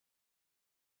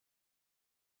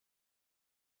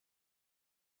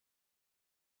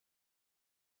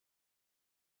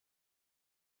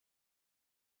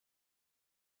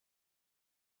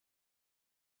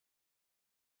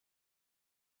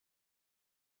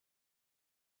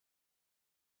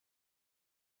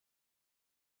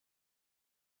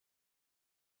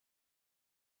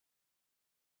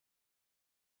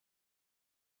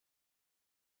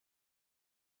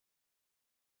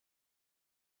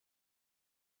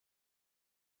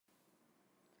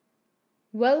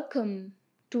Welcome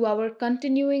to our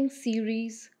continuing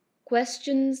series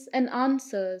Questions and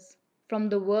Answers from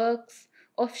the works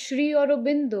of Sri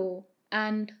Aurobindo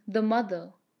and the Mother.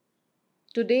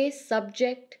 Today's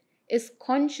subject is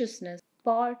Consciousness,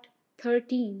 Part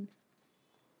 13.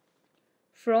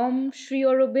 From Sri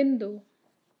Aurobindo.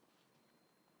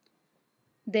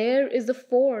 There is a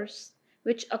force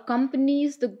which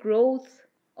accompanies the growth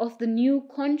of the new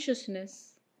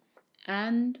consciousness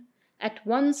and at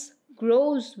once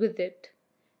grows with it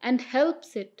and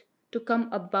helps it to come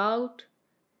about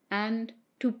and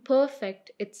to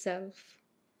perfect itself.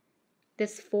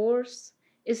 This force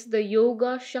is the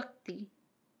Yoga Shakti.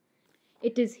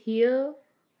 It is here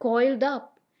coiled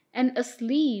up and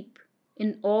asleep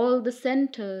in all the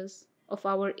centers of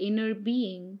our inner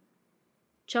being,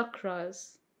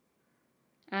 chakras,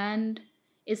 and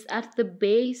is at the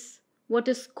base what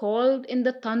is called in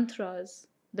the Tantras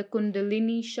the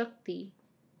Kundalini Shakti.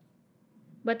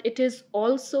 But it is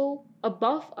also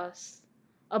above us,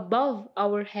 above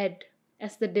our head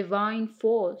as the divine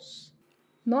force,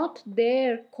 not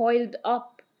there coiled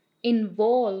up,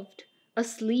 involved,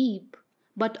 asleep,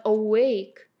 but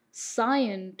awake,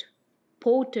 scient,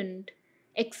 potent,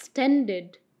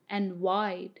 extended, and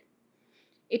wide.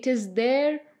 It is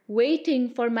there waiting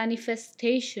for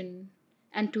manifestation,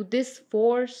 and to this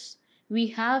force we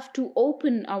have to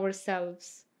open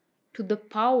ourselves, to the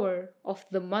power of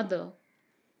the Mother.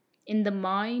 In the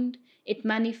mind, it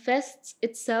manifests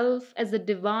itself as a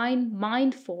divine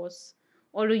mind force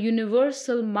or a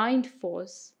universal mind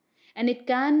force, and it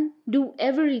can do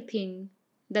everything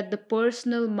that the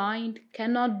personal mind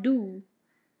cannot do.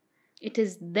 It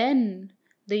is then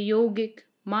the yogic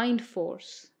mind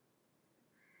force.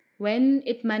 When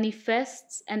it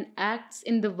manifests and acts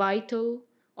in the vital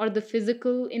or the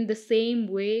physical in the same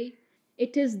way,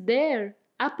 it is there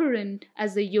apparent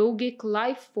as a yogic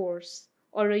life force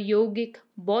or a yogic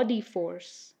body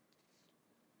force.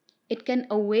 It can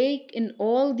awake in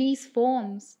all these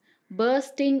forms,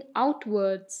 bursting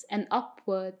outwards and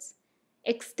upwards,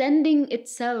 extending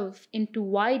itself into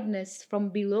wideness from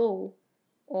below,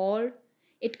 or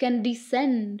it can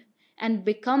descend and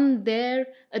become there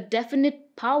a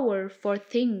definite power for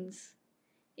things.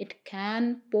 It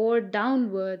can pour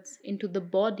downwards into the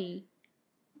body,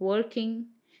 working,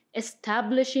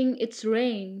 establishing its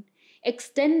reign,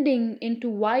 extending into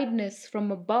wideness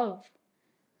from above,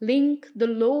 link the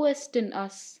lowest in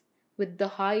us with the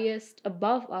highest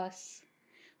above us,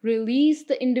 release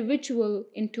the individual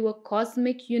into a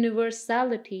cosmic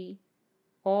universality,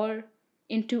 or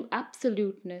into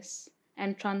absoluteness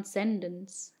and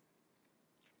transcendence.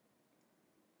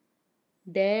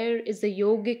 There is a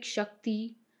yogic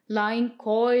Shakti lying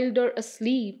coiled or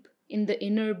asleep in the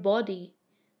inner body,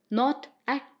 not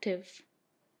active.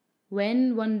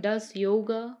 When one does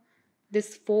yoga,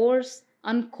 this force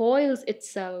uncoils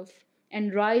itself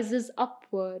and rises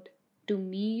upward to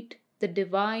meet the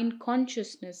divine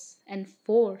consciousness and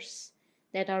force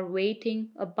that are waiting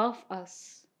above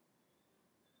us.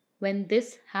 When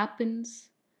this happens,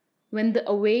 when the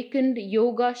awakened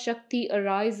Yoga Shakti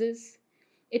arises,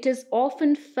 it is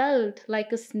often felt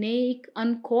like a snake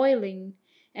uncoiling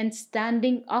and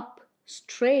standing up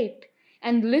straight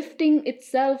and lifting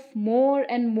itself more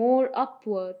and more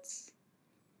upwards.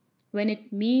 When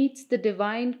it meets the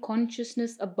divine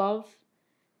consciousness above,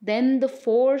 then the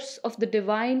force of the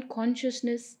divine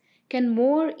consciousness can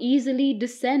more easily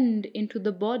descend into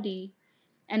the body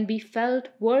and be felt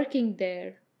working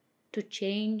there to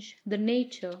change the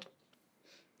nature.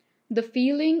 The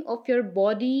feeling of your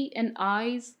body and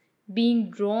eyes being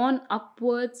drawn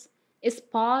upwards is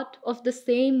part of the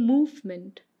same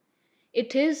movement.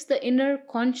 It is the inner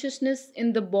consciousness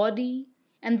in the body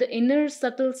and the inner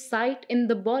subtle sight in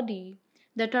the body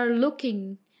that are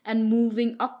looking and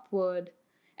moving upward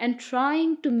and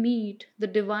trying to meet the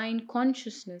divine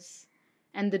consciousness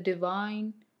and the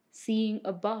divine seeing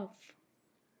above.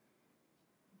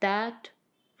 That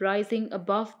rising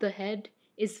above the head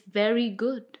is very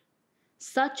good.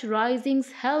 Such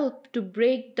risings help to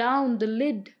break down the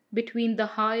lid between the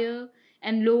higher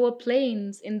and lower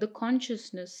planes in the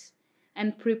consciousness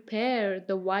and prepare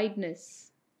the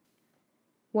wideness.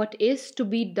 What is to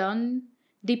be done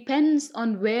depends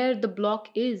on where the block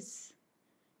is.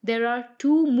 There are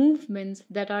two movements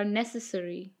that are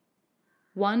necessary.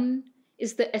 One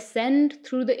is the ascent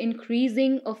through the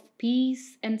increasing of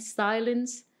peace and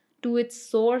silence to its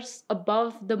source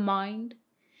above the mind,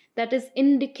 that is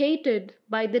indicated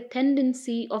by the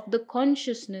tendency of the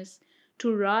consciousness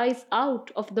to rise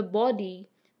out of the body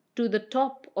to the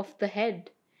top of the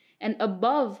head, and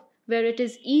above where it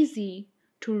is easy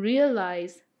to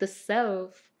realize the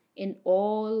self in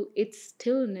all its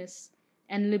stillness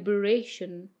and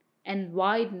liberation and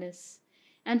wideness,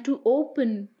 and to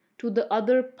open to the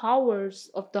other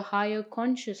powers of the higher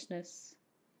consciousness.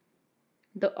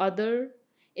 The other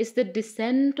is the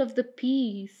descent of the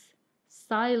peace,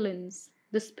 silence,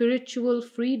 the spiritual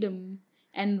freedom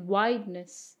and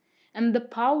wideness, and the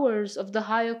powers of the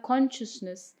higher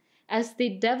consciousness as they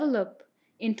develop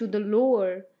into the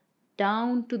lower,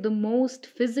 down to the most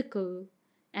physical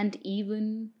and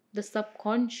even the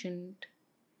subconscious.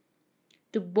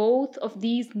 To both of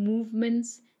these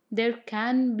movements there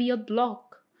can be a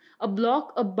block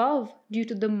above due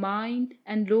to the mind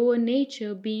and lower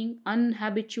nature being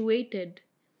unhabituated.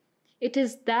 It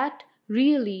is that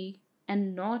really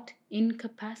and not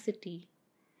incapacity.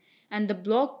 And the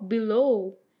block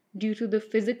below due to the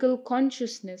physical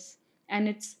consciousness and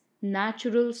its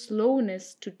natural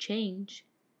slowness to change.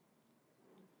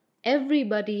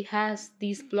 Everybody has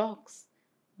these blocks,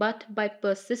 but by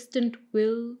persistent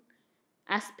will,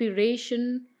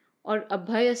 aspiration, or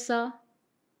abhyasa,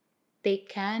 they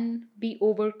can be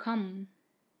overcome.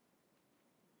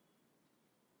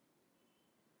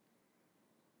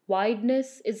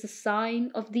 Wideness is a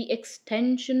sign of the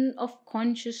extension of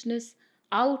consciousness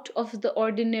out of the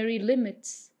ordinary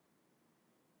limits.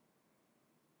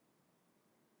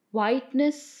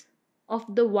 Whiteness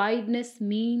of the wideness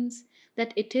means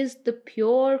that it is the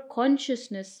pure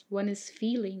consciousness one is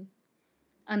feeling,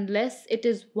 unless it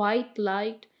is white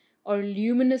light or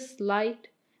luminous light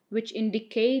which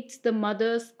indicates the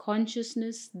mother's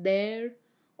consciousness there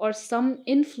or some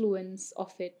influence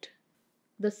of it.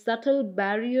 The subtle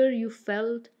barrier you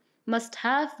felt must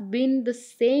have been the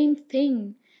same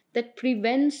thing that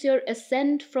prevents your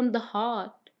ascent from the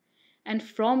heart, and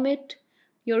from it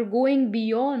your going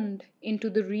beyond into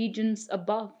the regions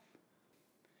above.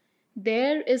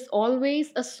 There is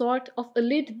always a sort of a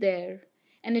lid there,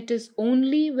 and it is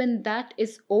only when that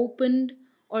is opened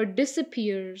or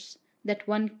disappears that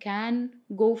one can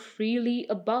go freely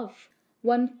above.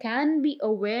 One can be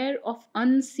aware of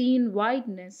unseen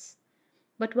wideness,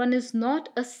 but one is not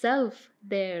a self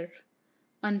there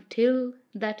until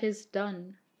that is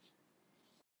done.